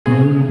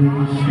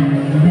For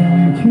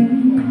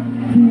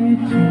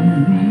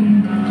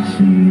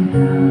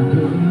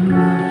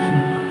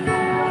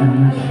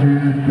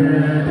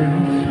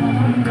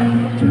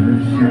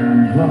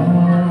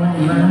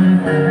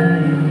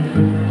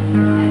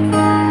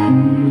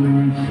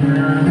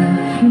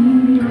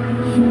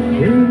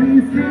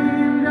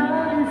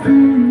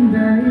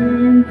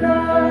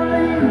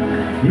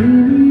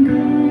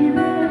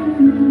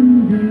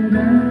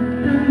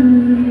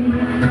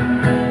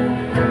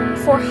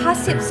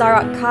Hasib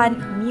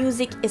Khan,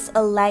 music is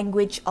a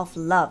language of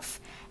love,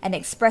 and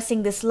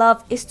expressing this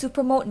love is to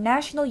promote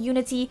national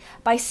unity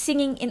by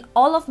singing in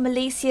all of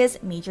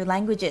Malaysia's major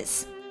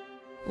languages.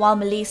 While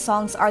Malay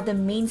songs are the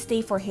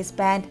mainstay for his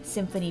band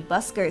Symphony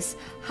Buskers,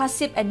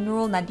 Hasib and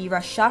Nurul Nadira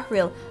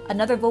Shahril,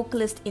 another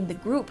vocalist in the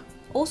group,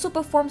 also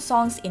perform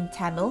songs in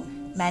Tamil,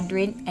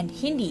 Mandarin, and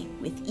Hindi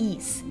with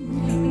ease.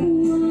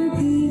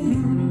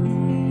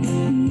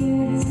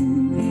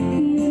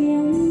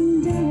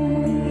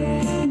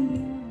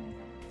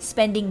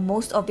 Spending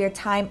most of their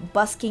time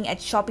busking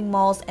at shopping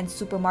malls and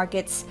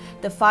supermarkets,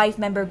 the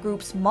five-member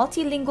group's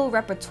multilingual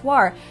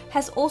repertoire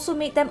has also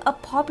made them a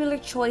popular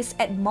choice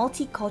at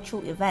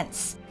multicultural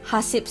events.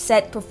 Hasib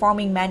said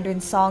performing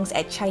Mandarin songs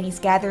at Chinese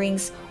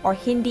gatherings or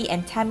Hindi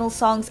and Tamil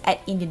songs at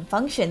Indian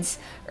functions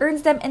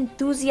earns them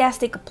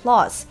enthusiastic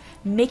applause,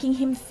 making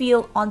him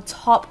feel on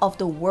top of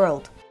the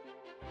world.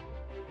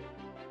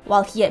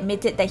 While he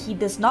admitted that he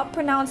does not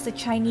pronounce the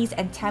Chinese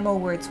and Tamil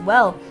words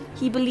well,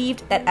 he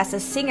believed that as a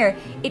singer,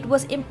 it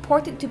was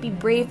important to be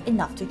brave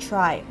enough to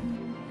try.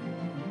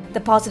 The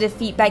positive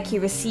feedback he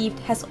received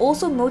has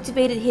also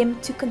motivated him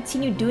to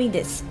continue doing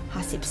this,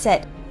 Hasib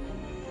said.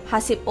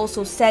 Hasib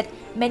also said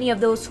many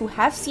of those who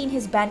have seen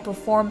his band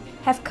perform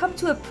have come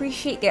to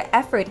appreciate their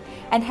effort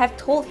and have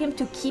told him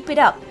to keep it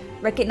up,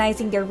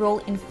 recognizing their role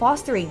in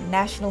fostering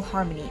national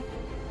harmony.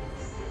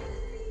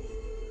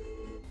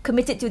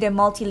 Committed to their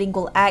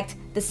multilingual act,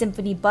 the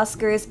Symphony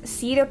Buskers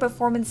see their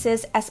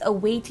performances as a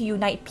way to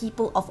unite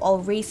people of all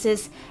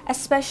races,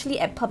 especially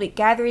at public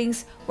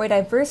gatherings where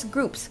diverse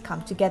groups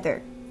come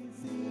together.